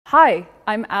Hi,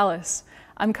 I'm Alice.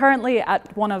 I'm currently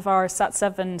at one of our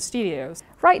SAT-7 studios.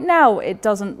 Right now, it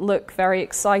doesn't look very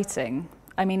exciting.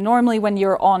 I mean, normally when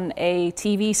you're on a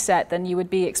TV set, then you would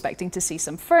be expecting to see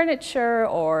some furniture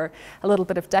or a little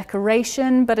bit of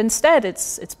decoration, but instead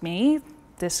it's me,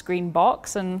 this green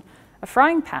box, and a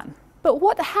frying pan. But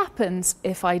what happens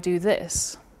if I do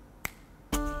this?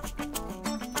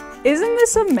 Isn't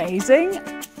this amazing?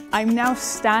 I'm now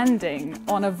standing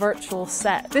on a virtual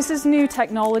set. This is new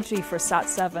technology for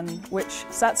SAT-7, which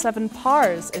SAT-7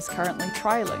 PARS is currently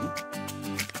trialing.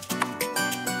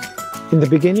 In the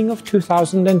beginning of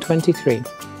 2023,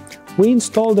 we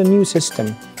installed a new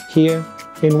system here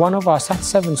in one of our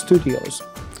SAT-7 studios.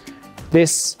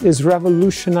 This is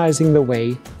revolutionizing the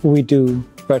way we do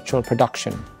virtual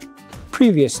production.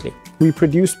 Previously, we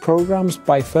produced programs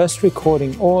by first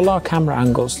recording all our camera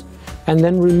angles and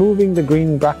then removing the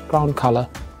green background color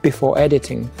before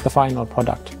editing the final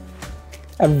product.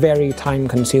 A very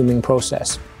time-consuming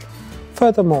process.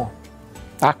 Furthermore,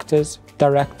 actors,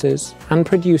 directors, and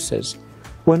producers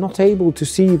were not able to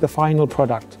see the final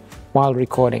product while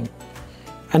recording,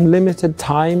 and limited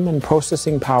time and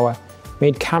processing power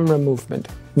made camera movement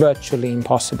virtually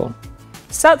impossible.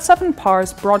 SAT-7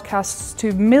 PARS broadcasts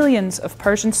to millions of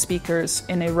Persian speakers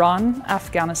in Iran,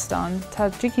 Afghanistan,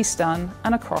 Tajikistan,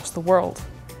 and across the world.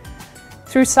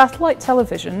 Through satellite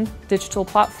television, digital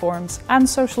platforms, and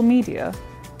social media,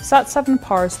 SAT-7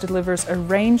 PARS delivers a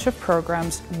range of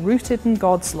programs rooted in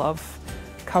God's love,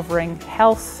 covering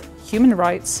health, human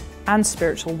rights, and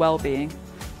spiritual well-being.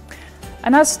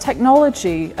 And as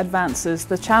technology advances,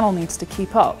 the channel needs to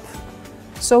keep up.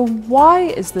 So why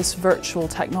is this virtual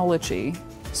technology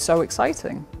so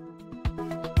exciting?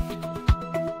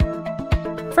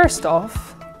 First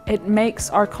off, it makes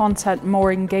our content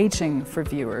more engaging for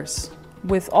viewers.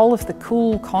 With all of the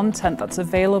cool content that's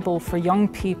available for young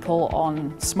people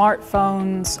on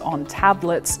smartphones, on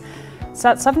tablets,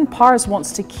 SAT-7 PARS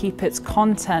wants to keep its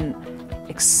content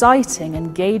exciting,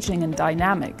 engaging, and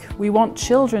dynamic. We want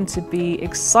children to be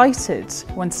excited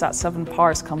when SAT-7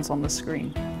 PARS comes on the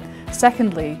screen.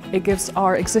 Secondly, it gives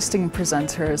our existing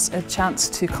presenters a chance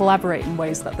to collaborate in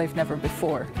ways that they've never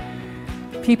before.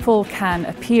 People can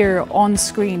appear on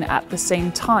screen at the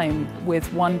same time,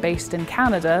 with one based in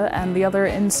Canada and the other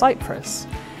in Cyprus.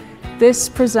 This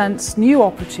presents new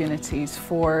opportunities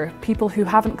for people who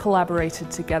haven't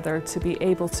collaborated together to be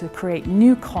able to create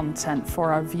new content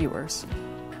for our viewers.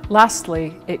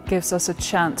 Lastly, it gives us a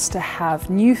chance to have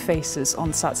new faces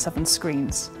on SAT-7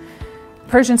 screens.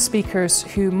 Persian speakers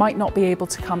who might not be able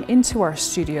to come into our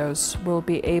studios will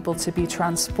be able to be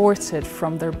transported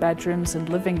from their bedrooms and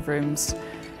living rooms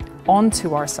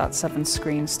onto our SAT-7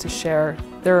 screens to share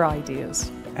their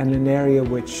ideas. And an area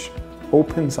which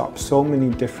opens up so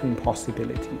many different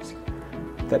possibilities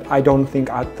that I don't think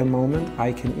at the moment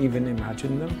I can even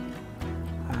imagine them.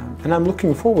 And I'm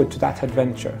looking forward to that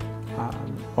adventure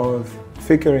of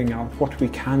figuring out what we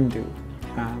can do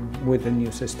with the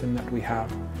new system that we have,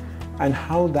 and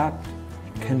how that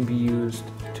can be used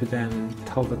to then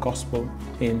tell the gospel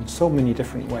in so many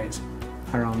different ways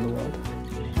around the world.